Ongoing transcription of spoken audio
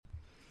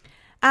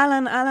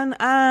אהלן, אהלן,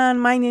 אהלן,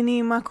 מה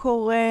העניינים, מה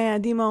קורה?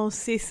 עדי מאור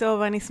סיסו,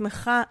 ואני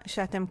שמחה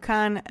שאתם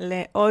כאן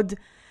לעוד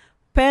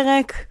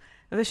פרק,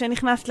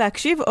 ושנכנס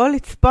להקשיב או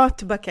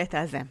לצפות בקטע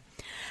הזה.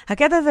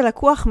 הקטע הזה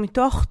לקוח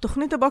מתוך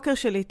תוכנית הבוקר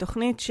שלי,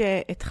 תוכנית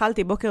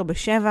שהתחלתי בוקר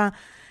ב7,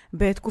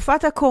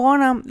 בתקופת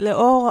הקורונה,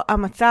 לאור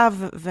המצב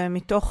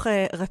ומתוך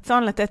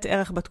רצון לתת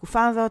ערך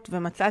בתקופה הזאת,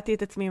 ומצאתי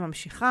את עצמי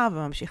ממשיכה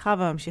וממשיכה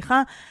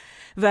וממשיכה,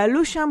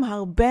 ועלו שם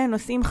הרבה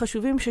נושאים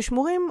חשובים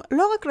ששמורים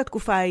לא רק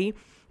לתקופה ההיא,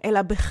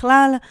 אלא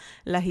בכלל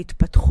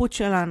להתפתחות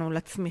שלנו,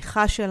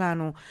 לצמיחה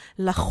שלנו,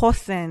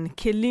 לחוסן,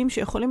 כלים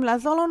שיכולים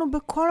לעזור לנו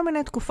בכל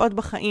מיני תקופות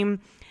בחיים,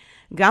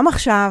 גם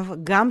עכשיו,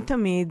 גם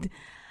תמיד.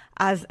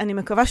 אז אני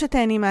מקווה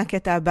שתהני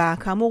מהקטע הבא.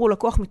 כאמור, הוא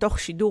לקוח מתוך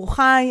שידור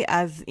חי,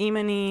 אז אם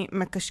אני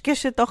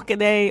מקשקשת תוך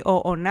כדי או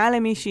עונה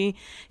למישהי,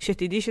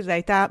 שתדעי שזו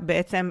הייתה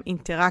בעצם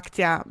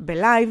אינטראקציה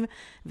בלייב,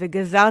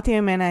 וגזרתי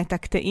ממנה את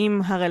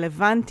הקטעים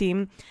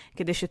הרלוונטיים,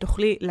 כדי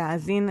שתוכלי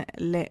להאזין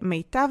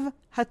למיטב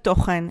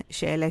התוכן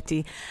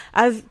שהעליתי.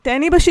 אז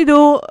תהני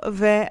בשידור,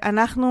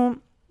 ואנחנו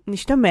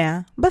נשתמע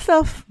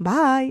בסוף.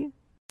 ביי!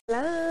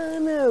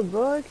 אהלן,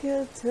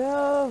 בוקר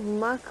טוב,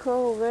 מה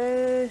קורה?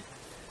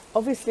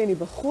 אובייסלי אני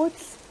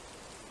בחוץ,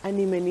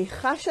 אני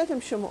מניחה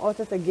שאתם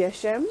שומעות את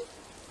הגשם,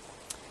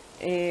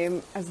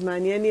 אז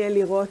מעניין יהיה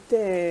לראות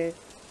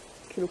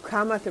כאילו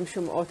כמה אתם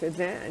שומעות את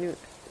זה.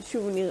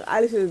 שוב,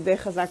 נראה לי שזה די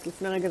חזק,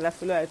 לפני רגע זה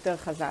אפילו היה יותר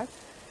חזק.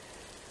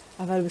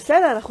 אבל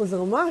בסדר, אנחנו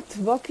זרמות,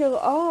 בוקר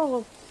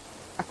אור.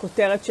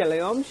 הכותרת של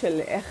היום,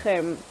 של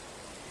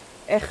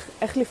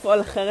איך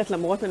לפעול אחרת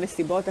למרות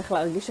הנסיבות, איך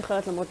להרגיש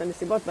אחרת למרות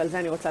הנסיבות, ועל זה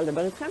אני רוצה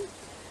לדבר איתכם.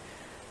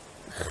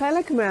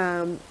 חלק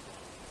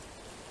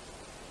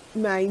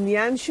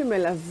מהעניין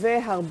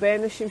שמלווה הרבה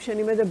אנשים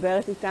שאני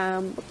מדברת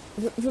איתם,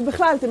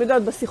 ובכלל, אתם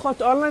יודעות,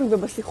 בשיחות אונליין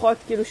ובשיחות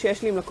כאילו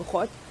שיש לי עם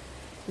לקוחות,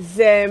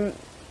 זה,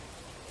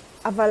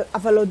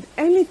 אבל עוד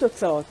אין לי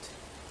תוצאות.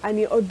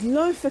 אני עוד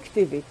לא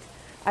אפקטיבית.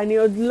 אני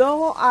עוד לא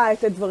רואה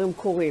את הדברים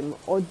קורים.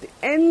 עוד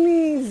אין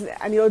לי,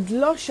 אני עוד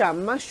לא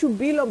שם, משהו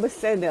בי לא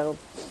בסדר.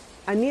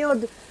 אני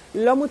עוד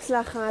לא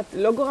מוצלחת,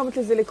 לא גורמת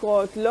לזה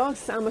לקרות, לא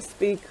עושה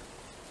מספיק.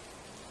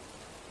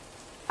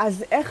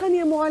 אז איך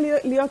אני אמורה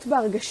להיות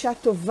בהרגשה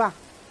טובה?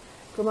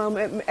 כלומר,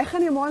 איך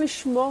אני אמורה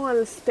לשמור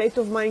על state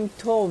of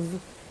mind טוב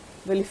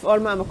ולפעול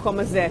מהמקום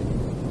הזה?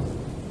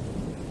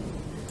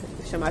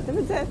 שמעתם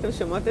את זה? אתם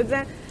שמעות את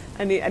זה?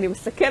 אני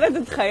מסכנת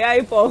את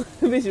חיי פה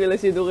בשביל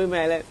השידורים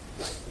האלה.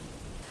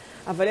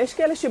 אבל יש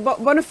כאלה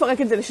בוא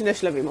נפרק את זה לשני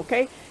שלבים,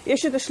 אוקיי?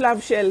 יש את השלב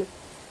של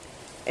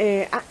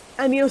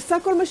אני עושה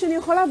כל מה שאני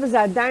יכולה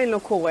וזה עדיין לא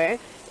קורה,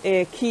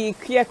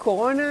 כי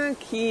הקורונה,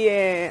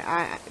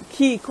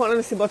 כי כל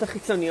הנסיבות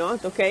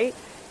החיצוניות, אוקיי?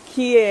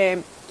 כי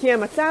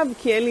המצב,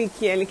 כי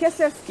אין לי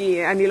כסף,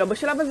 כי אני לא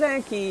בשלב הזה,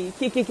 כי.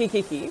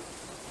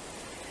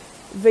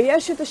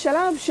 ויש את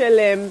השלב של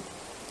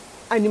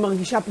אני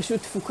מרגישה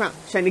פשוט תפוקה,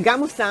 שאני גם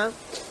עושה,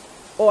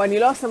 או אני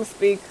לא עושה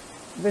מספיק,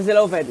 וזה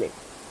לא עובד לי.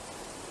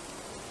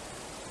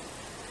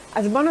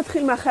 אז בואו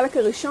נתחיל מהחלק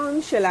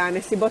הראשון של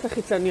הנסיבות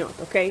החיצוניות,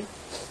 אוקיי?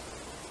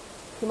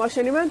 כמו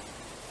שאני אומרת,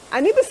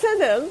 אני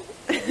בסדר,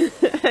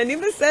 אני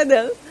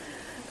בסדר,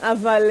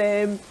 אבל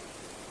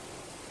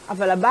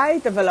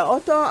הבית, אבל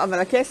האוטו, אבל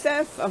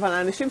הכסף, אבל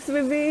האנשים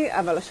סביבי,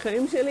 אבל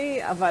השכנים שלי,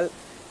 אבל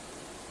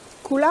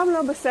כולם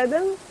לא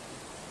בסדר,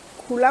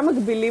 כולם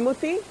מגבילים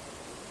אותי,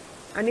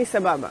 אני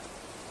סבבה.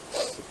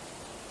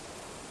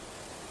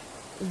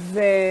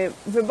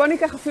 ובוא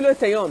ניקח אפילו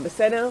את היום,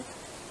 בסדר?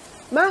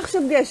 מה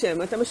עכשיו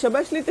גשם? אתה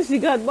משבש לי את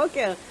השגרת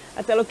בוקר,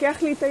 אתה לוקח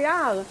לי את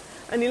היער,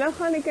 אני לא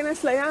יכולה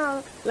להיכנס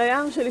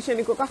ליער שלי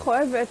שאני כל כך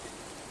אוהבת,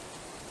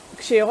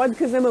 כשיורד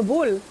כזה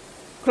מבול.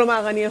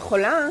 כלומר, אני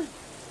יכולה,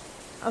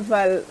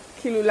 אבל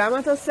כאילו, למה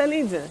אתה עושה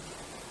לי את זה?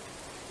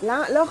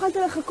 לא יכולת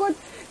לחכות,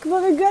 כבר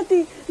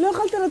הגעתי, לא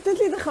יכולת לתת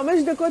לי את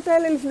 5 דקות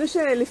האלה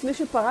לפני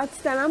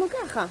שפרצת, למה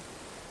ככה?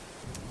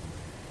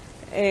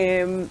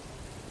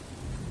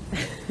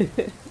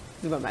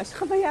 זה ממש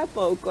חוויה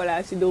פה, כל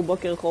השידור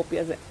בוקר חופי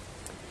הזה.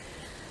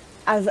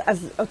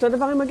 אז אותו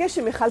דבר עם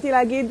הגשם, יכלתי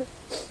להגיד,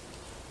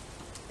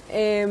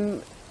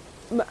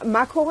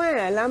 מה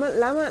קורה?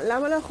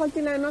 למה לא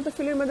יכולתי ליהנות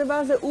אפילו עם הדבר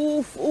הזה?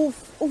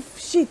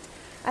 שיט.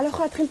 אני לא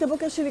יכולה להתחיל את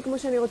הבוקר שלי כמו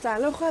שאני רוצה.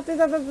 אני לא יכולה לתת...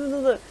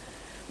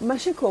 מה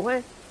שקורה,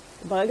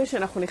 ברגע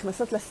שאנחנו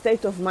נכנסות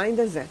לסטייט אוף מיינד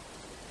הזה,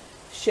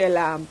 של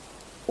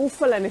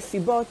העוף על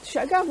הנסיבות,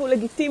 שאגב הוא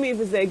לגיטימי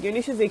וזה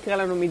הגיוני שזה יקרה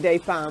לנו מדי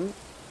פעם,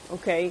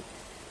 אוקיי?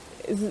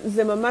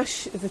 זה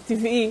ממש, זה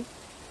טבעי.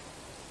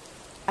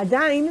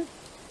 עדיין,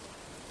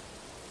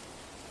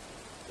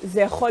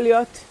 זה יכול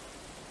להיות...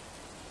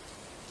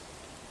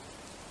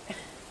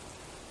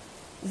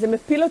 זה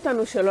מפיל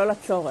אותנו שלא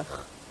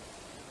לצורך.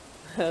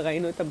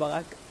 ראינו את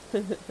הברק.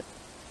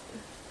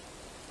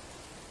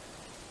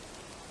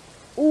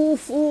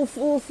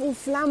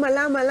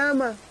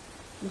 למה?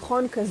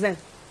 נכון, כזה.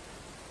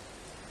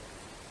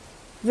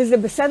 וזה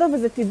בסדר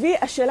וזה טבעי,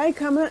 השאלה היא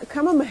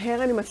כמה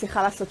מהר אני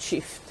מצליחה לעשות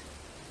שיפט.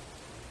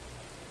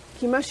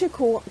 כי מה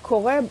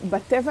שקורה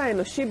בטבע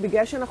האנושי,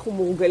 בגלל שאנחנו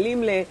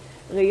מורגלים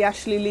לראייה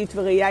שלילית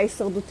וראייה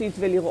הישרדותית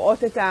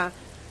ולראות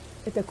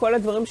את כל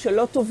הדברים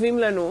שלא טובים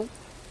לנו,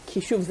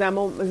 כי שוב,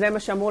 זה מה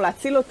שאמור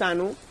להציל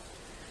אותנו,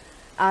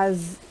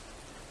 אז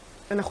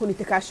אנחנו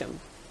ניתקע שם.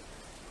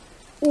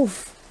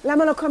 אוף,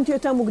 למה לא קמתי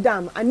יותר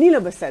מוקדם? אני לא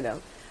בסדר.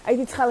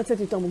 הייתי צריכה לצאת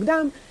יותר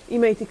מוקדם,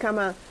 אם הייתי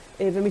קמה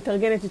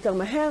ומתארגנת יותר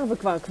מהר,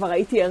 וכבר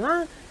הייתי ערה,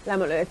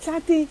 למה לא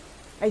יצאתי?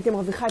 הייתי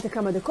מרוויחה את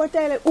הכמה דקות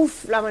האלה,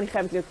 אוף, למה אני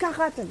חייבת להיות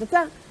ככה,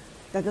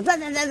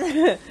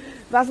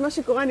 ואז מה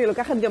שקורה, אני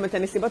לוקחת גם את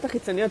הנסיבות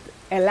החיצוניות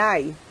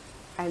אליי.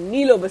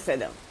 אני לא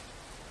בסדר.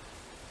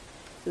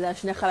 זה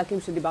השני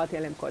חלקים שדיברתי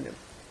עליהם קודם.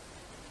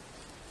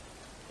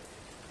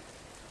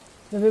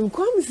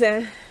 ובמקום זה,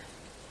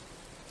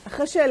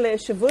 אחרי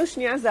שבוע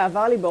שנייה זה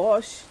עבר לי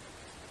בראש,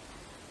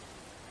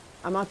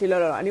 אמרתי,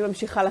 לא, אני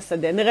ממשיכה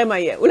לשדה, נראה מה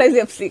יהיה, אולי זה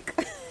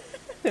יפסיק.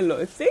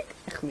 לא הפסיק,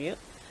 החמיר.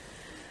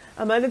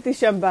 עמדתי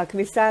שם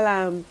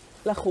בכניסה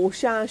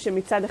לחרושה,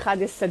 שמצד אחד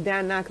יש שדה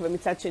ענק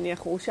ומצד שני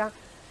החרושה,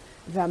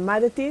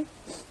 ועמדתי,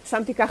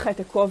 שמתי ככה את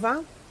הכובע,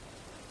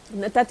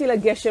 נתתי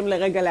לגשם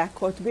לרגע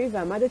להכות בי,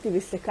 ועמדתי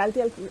והסתכלתי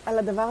על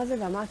הדבר הזה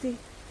ואמרתי,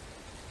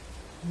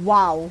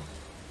 וואו,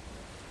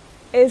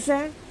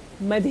 איזה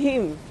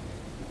מדהים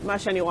מה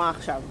שאני רואה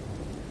עכשיו.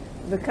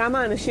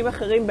 וכמה אנשים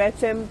אחרים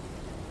בעצם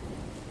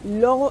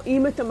לא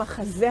רואים את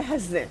המחזה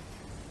הזה,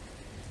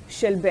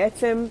 של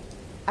בעצם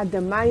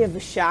אדמה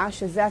יבשה,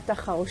 שזה עתה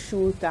חרשו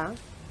אותה,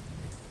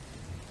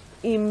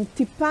 עם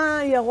טיפה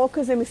ירוק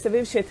כזה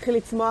מסביב שהתחיל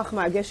לצמוח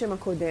מהגשם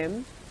הקודם,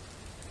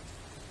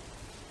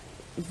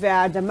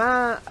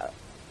 והאדמה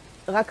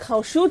רק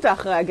חרשו אותה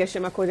אחרי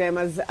הגשם הקודם,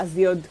 אז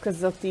היא עוד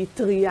כזאת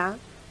טריה,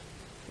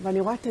 ואני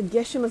רואה את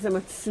הגשם הזה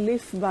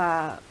מצליף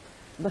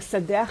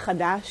בשדה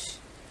החדש.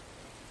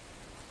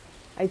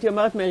 הייתי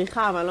אומרת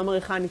מריחה, אבל אני לא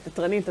מריחה, אני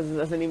תטרנית,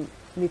 אז אני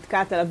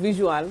נתקעת על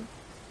הוויז'ואל.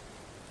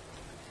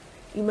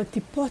 עם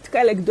הטיפות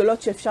כאלה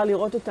גדולות שאפשר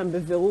לראות אותן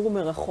בבירור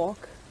מרחוק.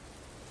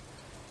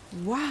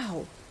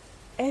 וואו,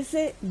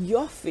 איזה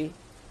יופי.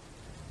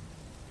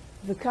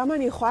 וכמה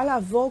אני יכולה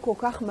לעבור כל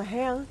כך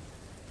מהר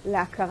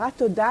להכרת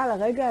תודה על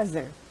הרגע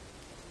הזה.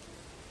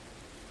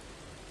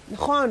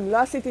 נכון, לא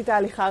עשיתי את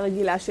ההליכה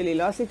הרגילה שלי,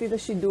 לא עשיתי את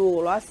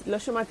השידור, לא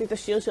שמעתי את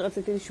השיר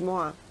שרציתי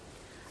לשמוע.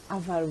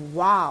 אבל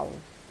וואו,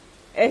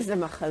 איזה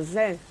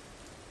מחזה.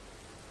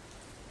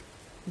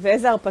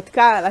 ואיזה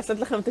הרפתקה לעשות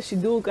לכם את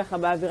השידור ככה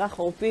באווירה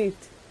חורפית.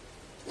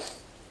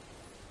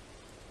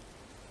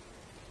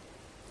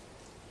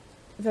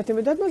 ואתם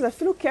יודעות מה? זה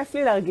אפילו כיף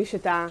לי להרגיש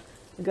את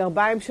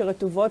הגרביים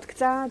שרטובות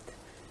קצת,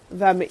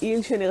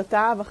 והמעיל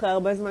שנרטב אחרי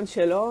הרבה זמן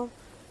שלו,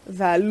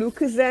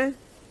 והלוק הזה.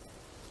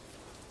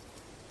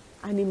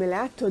 אני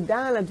מלאה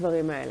תודה על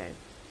הדברים האלה.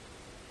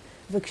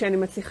 וכשאני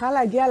מצליחה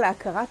להגיע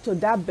להכרת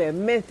תודה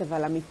באמת,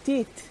 אבל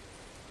אמיתית,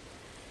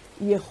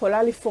 היא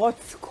יכולה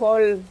לפרוץ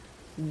כל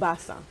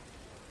בסה.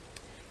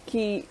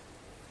 כי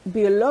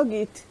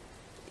ביולוגית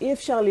אי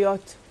אפשר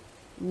להיות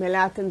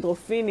מלאת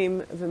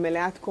אנדרופינים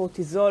ומלאת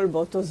קורטיזול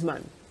באותו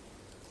זמן.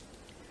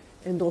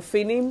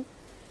 אנדרופינים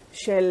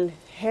של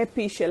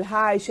הפי, של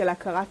היי, של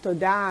הכרת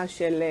תודה,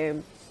 של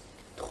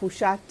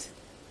תחושת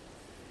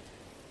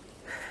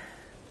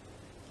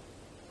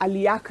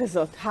עלייה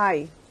כזאת,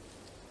 היי.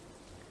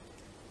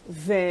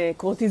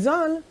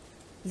 וקורטיזול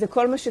זה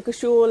כל מה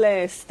שקשור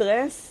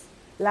לסטרס,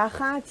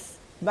 לחץ,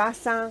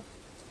 בסה,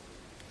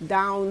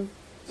 דאון,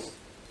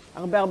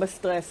 הרבה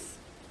סטרס.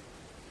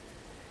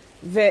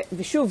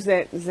 ושוב,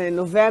 זה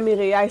נובע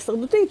מראייה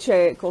הישרדותית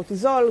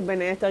שקורטיזול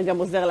בין היתר גם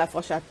עוזר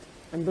להפרשת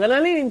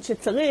אדרנלין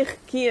שצריך,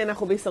 כי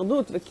אנחנו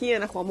בהישרדות וכי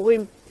אנחנו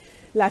אמורים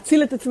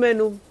להציל את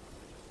עצמנו.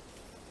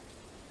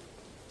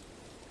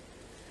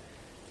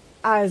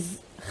 אז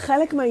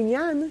חלק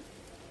מהעניין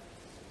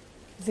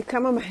זה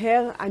כמה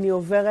מהר אני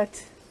עוברת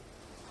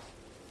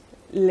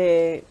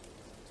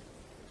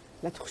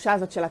לתחושה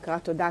הזאת של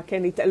הכרת תודה,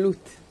 כן,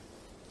 התעלות.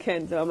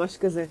 כן, זה ממש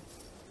כזה.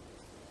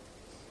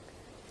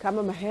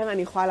 כמה מהר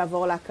אני יכולה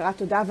לעבור להכרת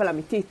תודה, אבל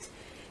אמיתית.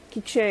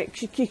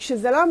 כי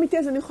כשזה לא אמיתי,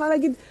 אז אני יכולה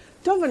להגיד,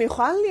 טוב, אני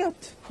יכולה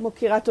להיות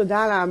מוקירת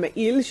תודה על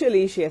המעיל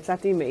שלי,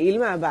 שיצאתי עם מעיל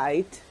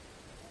מהבית.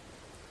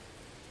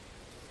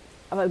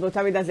 אבל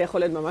באותה מידה זה יכול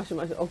להיות ממש,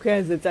 אוקיי,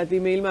 אז יצאתי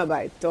עם מעיל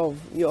מהבית. טוב,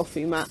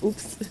 יופי, מה,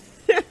 אופס.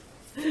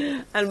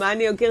 על מה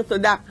אני אוקיר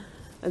תודה?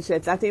 אז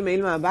שיצאתי עם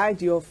מעיל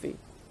מהבית, יופי.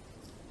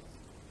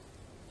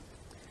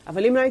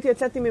 אבל אם לא הייתי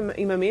יצאתי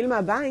עם המעיל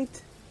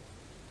מהבית,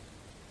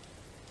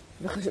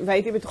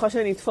 והייתי בטוחה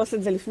שאני אתפוס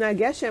את זה לפני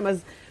הגשם,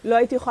 אז לא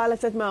הייתי יכולה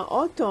לצאת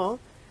מהאוטו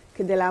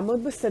כדי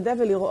לעמוד בשדה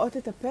ולראות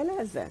את הפלא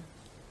הזה.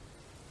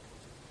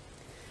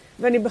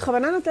 ואני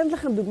בכוונה נותנת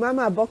לכם דוגמה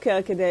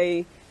מהבוקר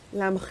כדי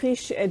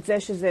להמחיש את זה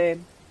שזה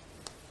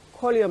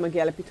כל יום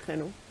מגיע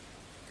לפתחנו.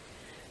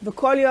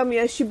 וכל יום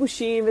יש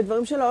שיבושים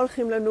ודברים שלא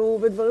הולכים לנו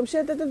ודברים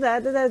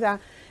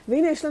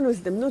והנה יש לנו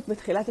הזדמנות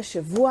בתחילת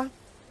השבוע,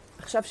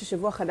 עכשיו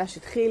ששבוע חדש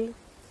התחיל,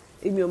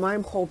 עם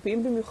יומיים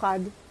חורפים במיוחד,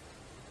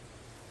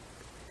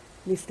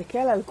 להסתכל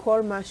על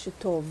כל מה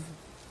שטוב.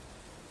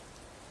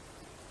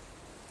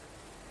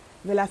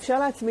 ולאפשר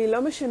לעצמי,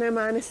 לא משנה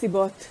מה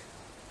הנסיבות,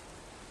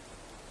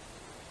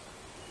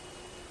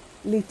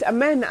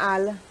 להתאמן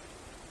על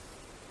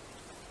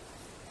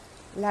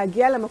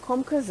להגיע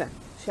למקום כזה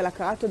של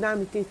הכרת תודה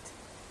אמיתית.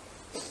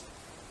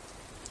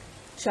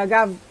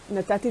 שאגב,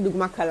 נתתי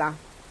דוגמה קלה.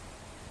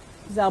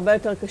 זה הרבה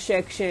יותר קשה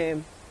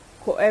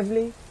כשכואב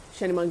לי,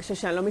 שאני מרגישה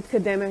שאני לא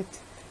מתקדמת,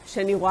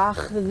 שאני רואה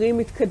אחרים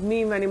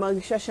מתקדמים ואני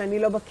מרגישה שאני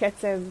לא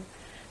בקצב.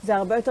 זה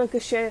הרבה יותר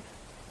קשה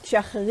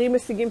כשאחרים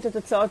משיגים את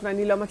התוצאות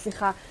ואני לא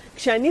מצליחה.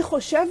 כשאני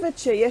חושבת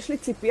שיש לי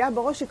ציפייה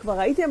בראש שכבר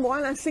הייתי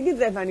אמורה להשיג את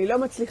זה ואני לא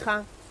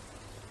מצליחה.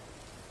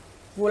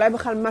 ואולי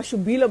בכלל משהו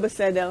בי לא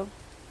בסדר.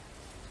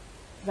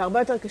 זה הרבה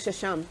יותר קשה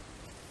שם,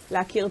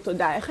 להכיר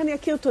תודה. איך אני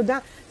אכיר תודה?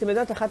 אתם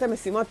יודעות, אחת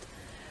המשימות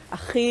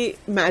הכי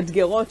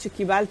מאתגרות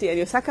שקיבלתי,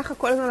 אני עושה ככה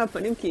כל הזמן על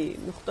הפנים כי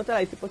נוחתות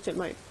עליי טיפות של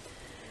מים.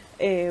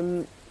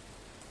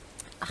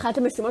 אחת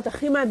המשימות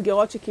הכי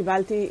מאתגרות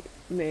שקיבלתי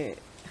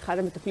מאחד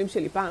המטפלים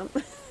שלי פעם,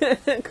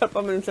 כל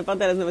פעם אני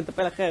מספרת על איזה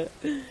מטפל אחר,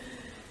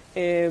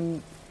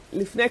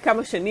 לפני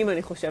כמה שנים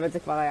אני חושבת זה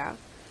כבר היה,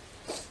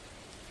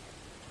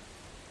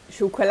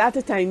 שהוא קלט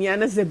את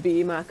העניין הזה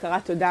בי, עם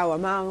ההכרת תודה, הוא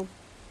אמר,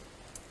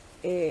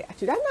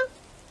 את יודעת מה?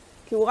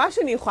 כי הוא ראה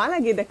שאני יכולה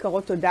להגיד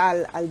הכרות תודה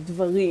על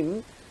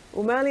דברים,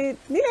 הוא אומר לי,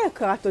 תני לי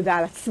הכרת תודה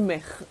על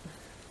עצמך.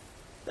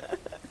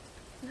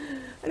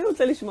 אני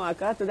רוצה לשמוע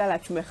הכרת תודה על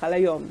עצמך, על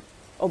היום,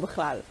 או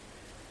בכלל.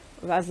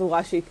 ואז הוא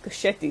ראה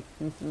שהתקשתי,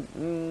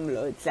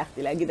 לא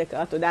הצלחתי להגיד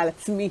הכרת תודה על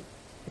עצמי.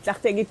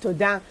 הצלחתי להגיד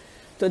תודה,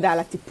 תודה על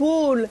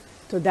הטיפול,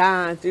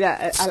 תודה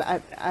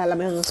על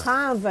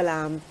המרחב,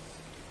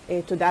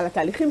 תודה על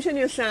התהליכים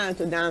שאני עושה,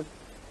 תודה,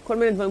 כל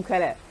מיני דברים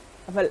כאלה.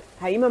 אבל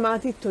האם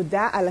אמרתי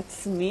תודה על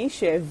עצמי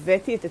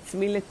שהבאתי את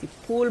עצמי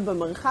לטיפול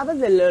במרחב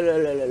הזה? לא,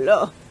 לא, לא, לא,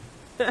 לא.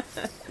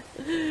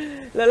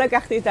 לא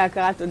לקחתי את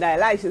ההכרת תודה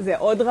אליי, שזה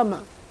עוד רמה.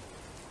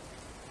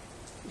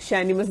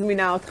 שאני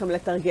מזמינה אתכם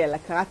לתרגל,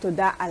 הכרת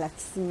תודה על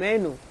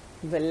עצמנו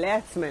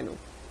ולעצמנו.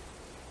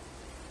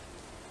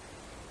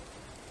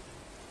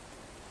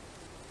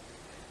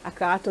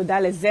 הכרת תודה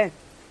לזה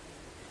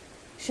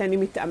שאני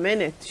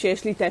מתאמנת,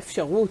 שיש לי את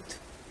האפשרות,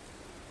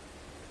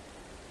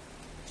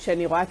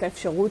 שאני רואה את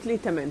האפשרות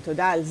להתאמן,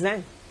 תודה על זה.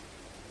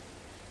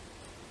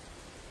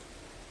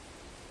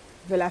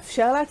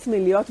 ולאפשר לעצמי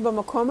להיות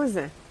במקום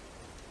הזה.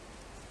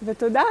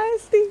 ותודה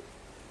אסתי.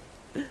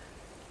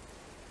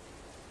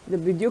 זה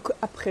בדיוק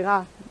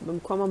הבחירה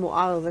במקום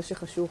המואר הזה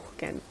שחשוך,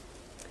 כן.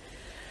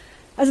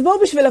 אז בואו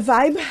בשביל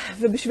הווייב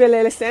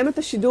ובשביל לסיים את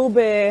השידור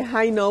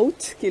בהיי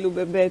נוט, כאילו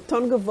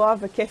בטון גבוה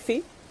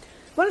וכיפי,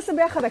 בואו נעשה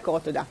ביחד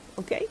הכרות תודה,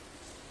 אוקיי?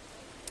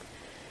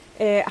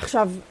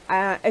 עכשיו,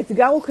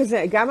 האתגר הוא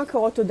כזה, גם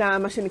הכרות תודה,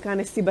 מה שנקרא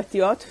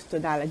נסיבתיות,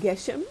 תודה על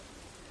הגשם,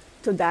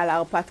 תודה על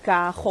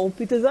ההרפתקה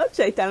החורפית הזאת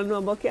שהייתה לנו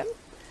הבוקר,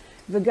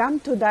 וגם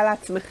תודה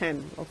לעצמכם,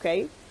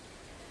 אוקיי?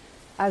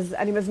 אז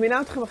אני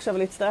מזמינה אתכם עכשיו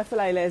להצטרף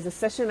אליי לאיזה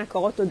סשן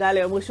הכרות תודה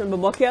ליום ראשון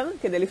בבוקר,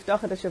 כדי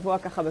לפתוח את השבוע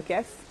ככה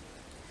בכיף.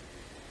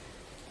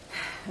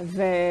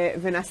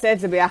 ונעשה את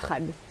זה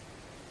ביחד.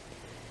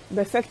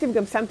 באפקטיב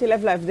גם שמתי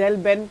לב להבדל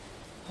בין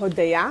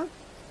הודיה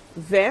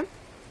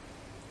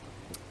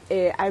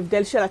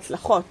וההבדל של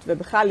הצלחות,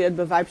 ובכלל להיות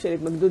בווייב של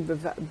התמקדות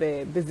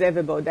בזה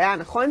ובהודיה,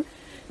 נכון?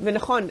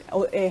 ונכון,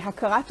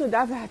 הכרת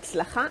תודה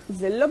והצלחה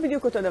זה לא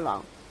בדיוק אותו דבר.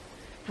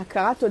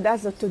 הכרת תודה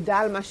זו תודה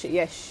על מה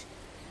שיש.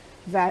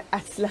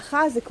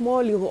 וההצלחה זה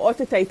כמו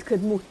לראות את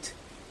ההתקדמות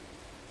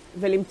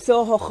ולמצוא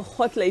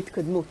הוכחות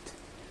להתקדמות.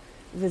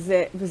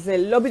 וזה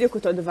לא בדיוק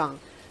אותו דבר.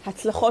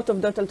 הצלחות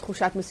עובדות על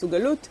תחושת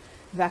מסוגלות,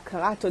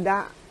 והכרת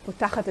תודה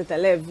פותחת את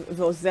הלב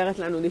ועוזרת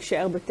לנו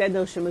להישאר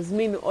בתדר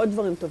שמזמין עוד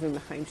דברים טובים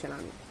לחיים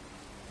שלנו.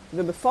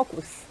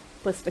 ובפוקוס,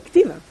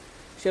 פרספקטיבה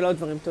של עוד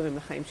דברים טובים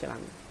לחיים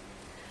שלנו.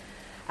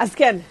 אז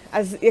כן,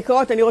 אז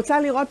יקרות, אני רוצה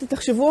לראות,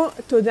 תחשבו,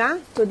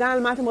 תודה על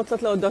מה אתם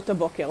רוצות להודות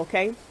הבוקר,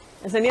 אוקיי?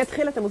 אז אני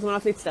אתחיל, אתם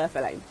מוזמנות להצטרף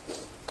אליי.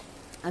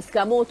 אז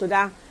כאמור,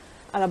 תודה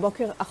על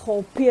הבוקר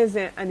החורפי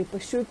הזה. אני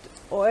פשוט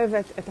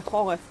אוהבת את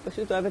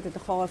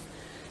החורף,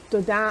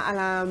 תודה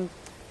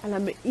על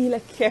המעיל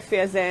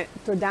הכיפי הזה.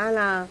 תודה על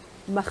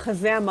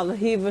המחזה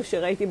המרהיב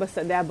שראיתי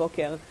בשדה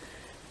הבוקר.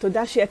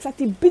 תודה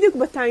שיצאתי בדיוק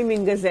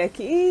בטיימינג הזה,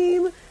 כי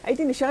אם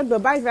הייתי נשארת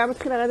בבית והיה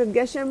מתחיל לרדת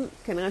גשם,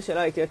 כנראה שלא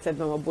הייתי יוצאת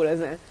במבול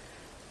הזה.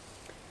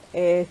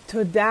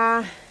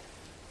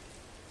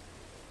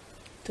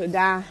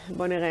 תודה,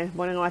 בוא נראה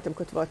מה אתם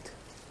כותבות.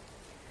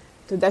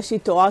 תודה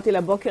שהתעוררתי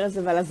לבוקר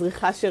הזה ועל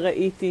הזריחה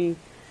שראיתי.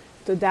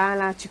 תודה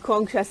על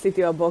הצ'יקונג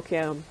שעשיתי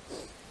בבוקר.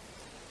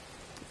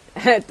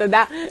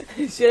 תודה,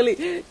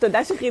 שירלי,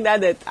 תודה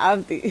שחידדת,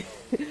 אהבתי.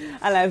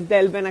 על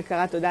ההבדל בין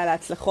הכרת תודה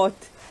להצלחות.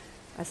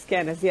 אז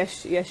כן, אז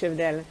יש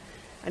הבדל.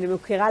 אני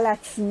מכירה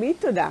לעצמי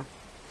תודה,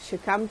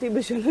 שקמתי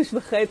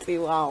ב3:30,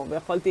 וואו,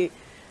 ויכולתי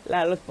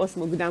לעלות פוסט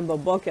מוקדם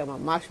בבוקר,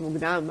 ממש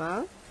מוקדם,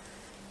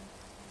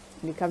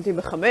 אני קמתי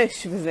ב5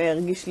 וזה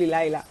הרגיש לי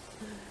לילה.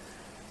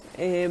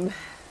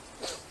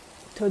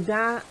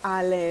 תודה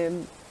על...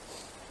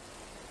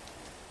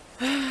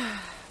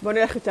 בוא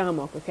נלך יותר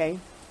עמוק, אוקיי?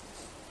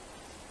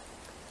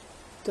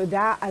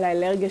 תודה על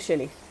האלרגיה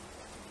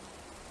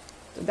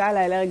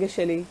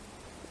שלי.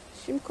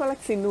 שעם כל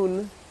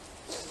הצינון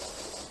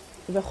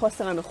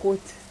וחוסר הנוחות,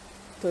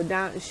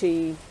 תודה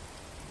שהיא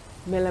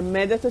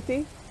מלמדת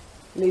אותי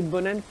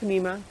להתבונן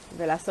פנימה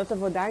ולעשות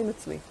עבודה עם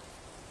עצמי.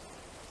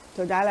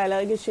 תודה על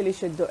האלרגיה שלי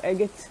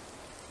שדואגת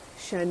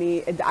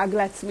שאני אדאג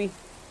לעצמי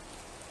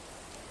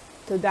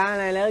תודה על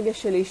האלרגיה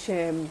שלי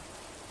שהיא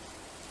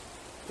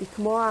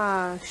כמו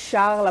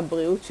השער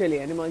לבריאות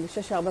שלי. אני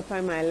מרגישה שהרבה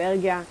פעמים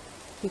האלרגיה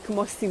היא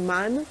כמו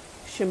סימן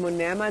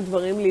שמונע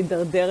מהדברים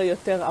להידרדר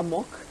יותר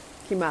עמוק,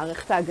 כי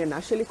מערכת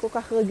ההגנה שלי כל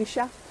כך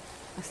רגישה.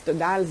 אז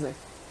תודה על זה.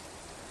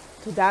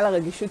 תודה על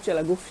הרגישות של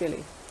הגוף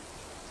שלי.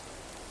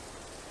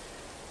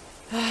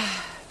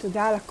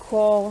 תודה על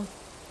הקור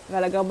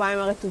ועל הגרביים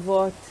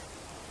הרטובות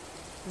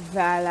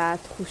ועל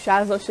התחושה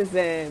הזו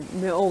שזה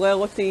מעורר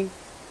אותי.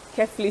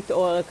 כיף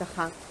להתעורר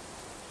ככה.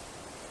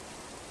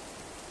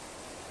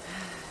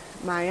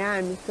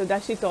 מעיין,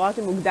 תודה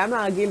שהתעוררתי מוקדם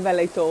מהרגיל ועל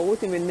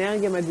ההתעוררות עם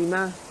אנרגיה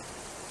מדהימה.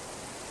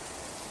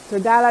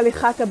 תודה על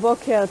הליכת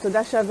הבוקר,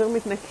 תודה שהאוויר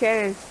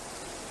מתנקה.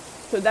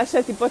 תודה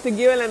שהטיפות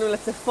הגיעו אלינו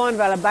לצפון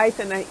ועל הבית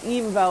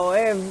הנעים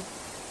והאוהב.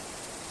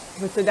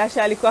 ותודה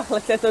שהיה לי כוח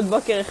לצאת עוד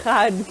בוקר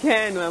אחד,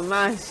 כן,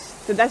 ממש.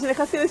 תודה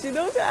שנכנסתי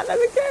לשידור שלך,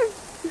 איזה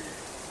כיף.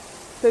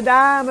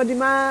 תודה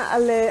מדהימה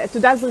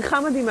תודה על זריחה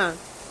מדהימה.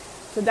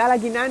 תודה על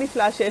הגינה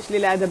הנפלאה שיש לי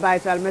ליד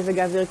הבית ועל מזג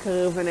האוויר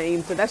קריר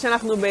ונעים. תודה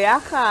שאנחנו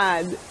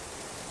ביחד.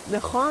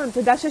 נכון,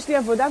 תודה שיש לי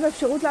עבודה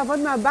ואפשרות לעבוד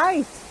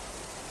מהבית.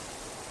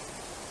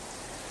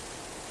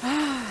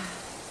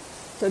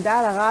 תודה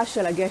על הרעש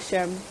של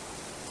הגשם.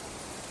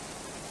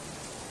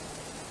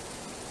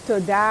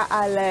 תודה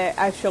על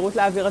האפשרות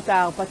להעביר את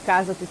ההרפתקה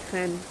הזאת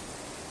איתכן.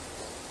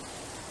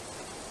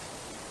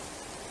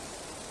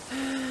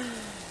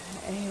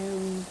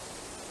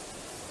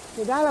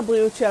 תודה על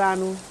הבריאות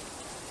שלנו.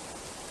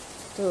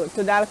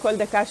 תודה על כל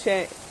דקה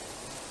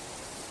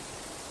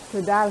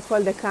תודה על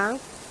כל דקה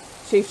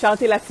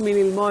שאפשרתי לעצמי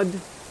ללמוד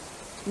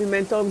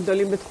ממנטורים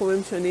גדולים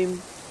בתחומים שונים.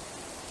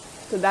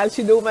 תודה על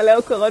שידור מלא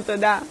הוקרות,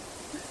 תודה.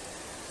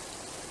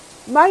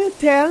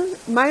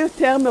 מה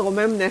יותר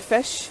מרומם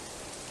נפש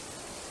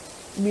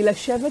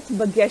מלשבת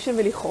בגשם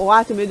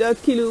ולכאורה, אתם יודעות,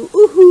 כאילו,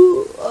 אוי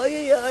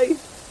אוי אוי.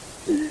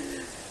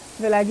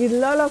 ולהגיד,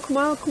 לא,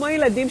 כמו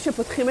ילדים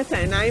שפותחים את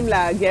העיניים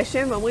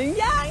לגשם ואומרים,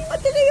 אמא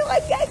תראי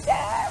יורד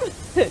גשם!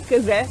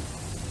 כזה.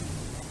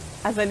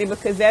 אז אני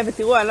בכזה,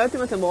 ותראו, אני לא יודעת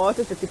אם אתם רואות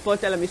את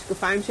הטיפות על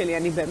המשקפיים שלי,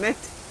 אני באמת,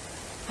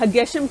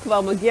 הגשם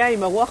כבר מגיע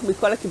עם הרוח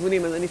מכל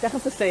הכיוונים, אז אני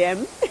תכף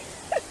אסיים.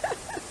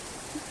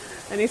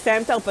 אני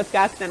אסיים את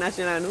ההרפתקה הקטנה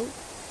שלנו.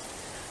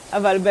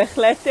 אבל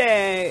בהחלט,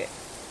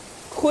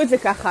 קחו את זה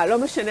ככה, לא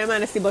משנה מה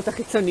הנסיבות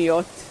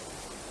החיצוניות.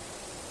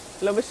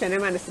 לא משנה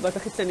מה הנסיבות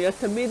החיצוניות,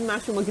 תמיד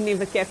משהו מגניב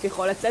וכיף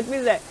יכול לצאת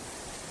מזה.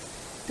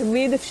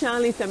 תמיד אפשר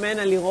להתאמן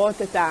על לראות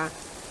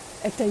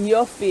את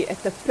היופי,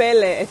 את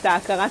הפלא, את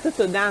ההכרת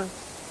התודה.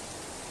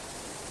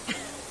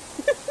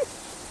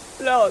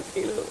 לא,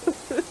 כאילו,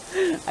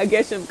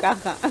 הגשם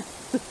ככה.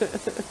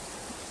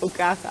 הוא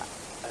ככה.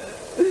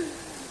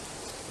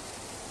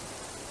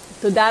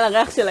 תודה על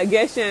הריח של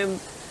הגשם,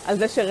 על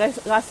זה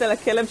שרסל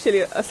הכלב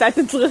שלי עושה את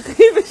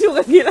הצרכים ושהוא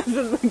רגיל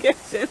לעשות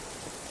בגשם.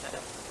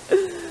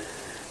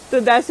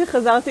 תודה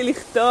שחזרתי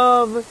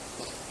לכתוב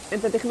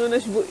את התכנון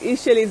השבועי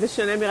שלי, זה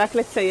שונה מרק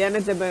לציין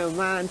את זה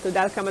ביומן.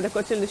 תודה על כמה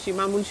דקות של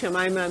נשימה מול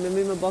שמיים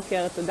מהממים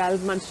בבוקר. תודה על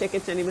זמן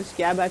שקט שאני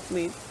משקיעה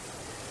בעצמי.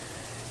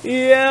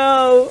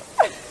 יואו,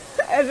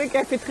 איזה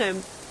כיף איתכם.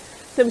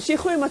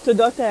 תמשיכו עם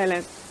התודות האלה.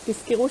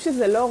 תזכרו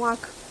שזה לא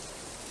רק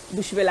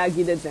בשביל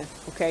להגיד את זה,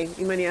 אוקיי?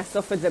 אם אני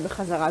אאסוף את זה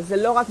בחזרה. זה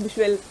לא רק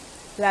בשביל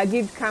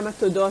להגיד כמה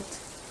תודות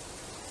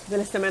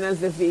ולסמן על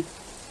זה וי.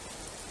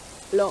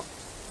 לא.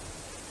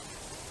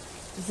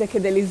 זה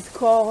כדי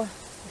לזכור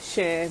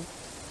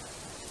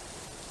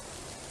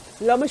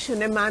לא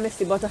משנה מה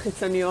הנסיבות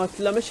החיצוניות,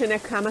 לא משנה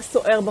כמה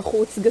סוער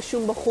בחוץ,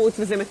 גשום בחוץ,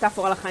 וזה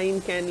מטאפורה לחיים,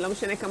 כן? לא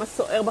משנה כמה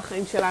סוער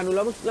בחיים שלנו,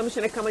 לא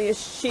משנה כמה יש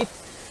שיט,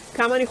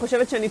 כמה אני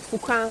חושבת שאני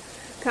דפוקה,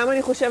 כמה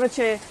אני חושבת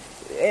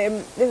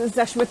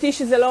שזה אשמתי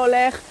שזה לא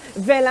הולך,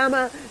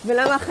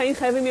 ולמה החיים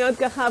חייבים להיות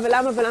ככה,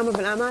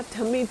 ולמה,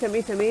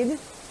 תמיד,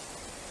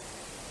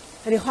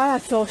 אני יכולה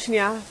לעצור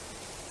שנייה,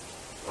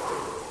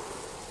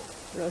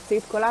 להוציא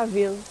את כל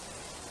האוויר,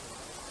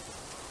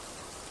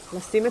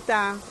 לשים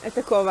את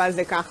הכובע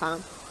הזה ככה,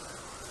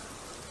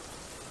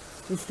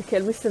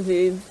 להסתכל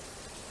מסביב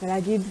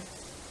ולהגיד,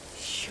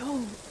 שואו,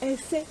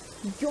 איזה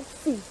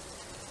יופי.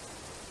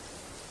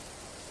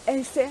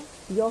 איזה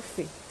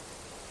יופי.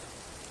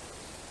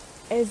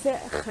 איזה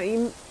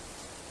חיים,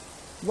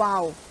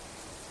 וואו.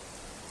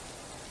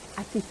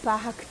 הטיפה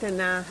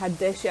הקטנה,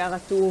 הדשא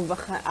הרטוב,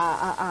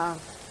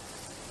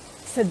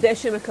 השדה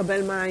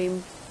שמקבל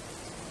מים,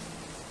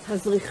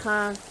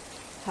 הזריחה,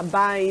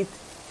 הבית,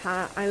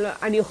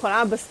 אני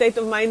יכולה בסטייט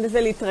אוף מיינד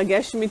הזה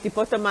להתרגש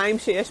מטיפות המים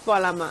שיש פה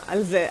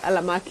על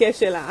המעקה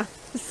של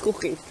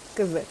הזכוכית,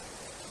 כזה.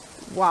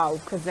 וואו,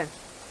 כזה.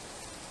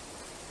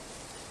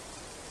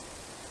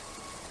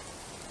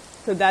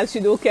 תודה על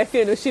שידור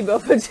כיפי אנושי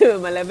באופן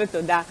שממלא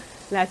בתודה.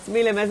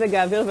 לעצמי, למזג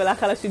האוויר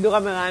ולך על השידור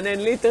המרענן,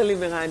 ליטרלי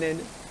מרענן.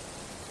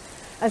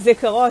 אז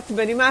יקרות,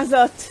 בנימה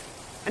הזאת,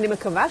 אני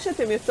מקווה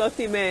שאתם יוצאות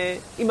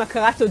עם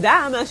הכרת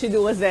תודה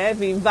מהשידור הזה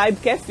ועם וייב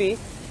כיפי.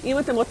 אם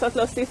אתם רוצות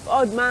להוסיף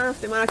עוד מה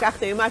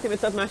לקחתם, מה אתם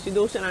יוצאות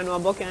מהשידור שלנו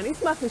הבוקר, אני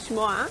אשמח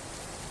לשמוע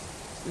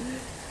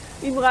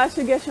עם רעש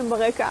הגשם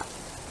ברקע.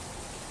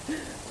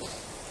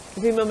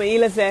 ועם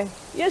המעיל הזה,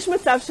 יש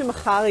מצב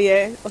שמחר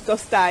יהיה אותו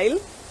סטייל.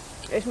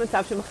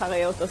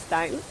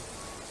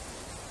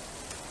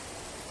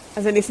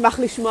 אז אני אשמח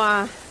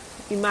לשמוע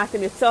עם מה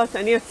אתם יוצאות.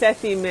 אני יוצאת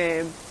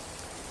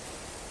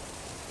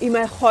עם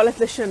היכולת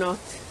לשנות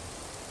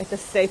את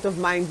ה-state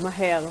of mind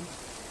מהר,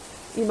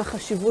 עם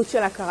החשיבות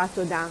של הכרת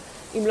תודה,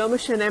 אם לא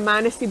משנה מה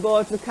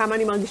הנסיבות וכמה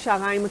אני מרגישה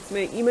רע עם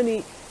עצמי, אם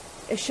אני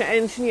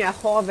אשען שנייה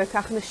אחורה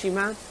וכך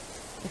נשימה,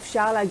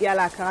 אפשר להגיע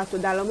להכרת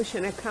תודה, לא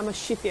משנה כמה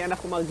שיטי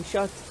אנחנו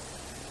מרגישות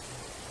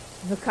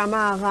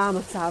וכמה רע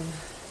המצב.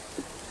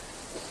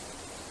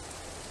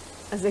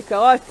 אז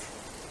יקרות,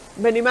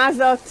 בנימה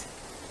הזאת,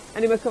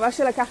 אני מקווה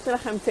שלקחתי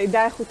לכם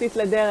צעידה איכותית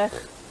לדרך.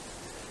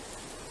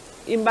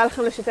 אם בא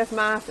לכם לשתף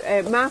מה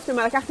אהבתם,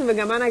 מה לקחתם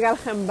וגם מה נגע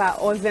לכם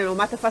באוזן, או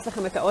מה תפס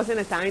לכם את האוזן,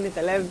 את העין, את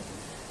הלב,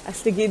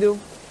 אז תגידו.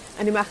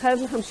 אני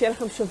מאחלת לכם שיהיה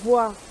לכם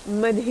שבוע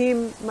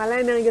מדהים,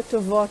 מלא אנרגיות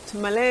טובות,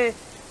 מלא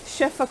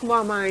שפע כמו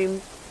המים,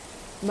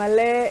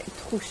 מלא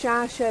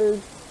תחושה של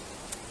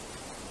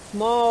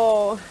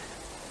כמו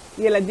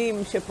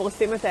ילדים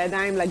שפורסים את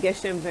הידיים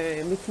לגשם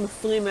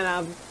ומתמסרים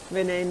אליו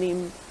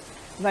ונהנים,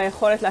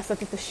 והיכולת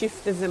לעשות את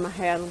השיפט הזה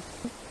מהר.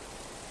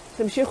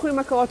 תמשיכו עם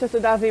הכרות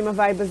התודה ועם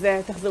הווייב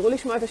הזה, תחזרו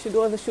לשמוע את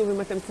השידור הזה שוב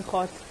אם אתם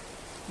צריכות,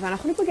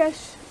 ואנחנו ניפגש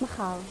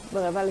מחר ב6:45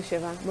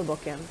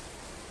 בבוקר.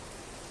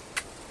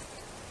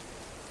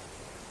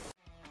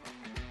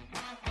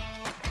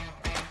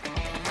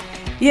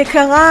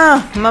 יקרה,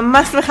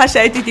 ממש שמחה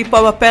שהייתי איתי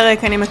פה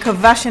בפרק, אני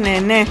מקווה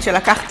שנהנית,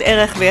 שלקחת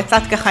ערך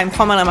ויצאת ככה עם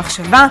חומר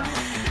למחשבה.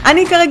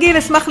 אני כרגיל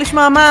אשמח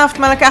לשמוע מה אהבת,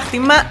 מה לקחתי,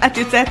 מה את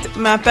יוצאת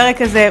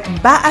מהפרק הזה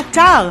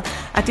באתר.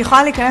 את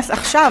יכולה להיכנס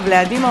עכשיו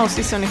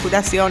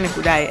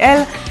ל-adimaosiso.co.il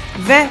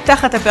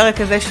ותחת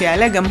הפרק הזה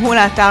שיעלה גם הוא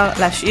לאתר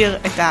להשאיר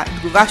את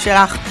התגובה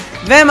שלך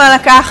ומה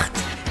לקחת.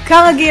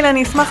 כרגיל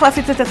אני אשמח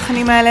להפיץ את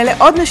התכנים האלה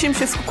לעוד נשים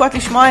שזקוקות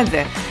לשמוע את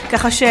זה.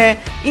 ככה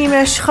שאם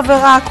יש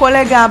חברה,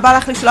 קולגה, בא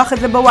לך לשלוח את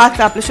זה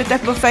בוואטסאפ,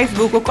 לשתף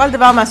בפייסבוק או כל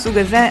דבר מהסוג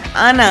הזה,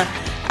 אנא,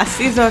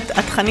 עשי זאת.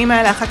 התכנים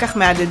האלה אחר כך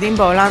מעדדים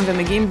בעולם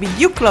ומגיעים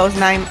בדיוק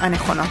לאוזניים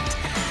הנכונות.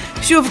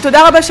 שוב,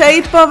 תודה רבה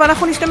שהיית פה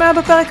ואנחנו נשתמע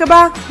בפרק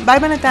הבא. ביי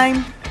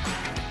בינתיים.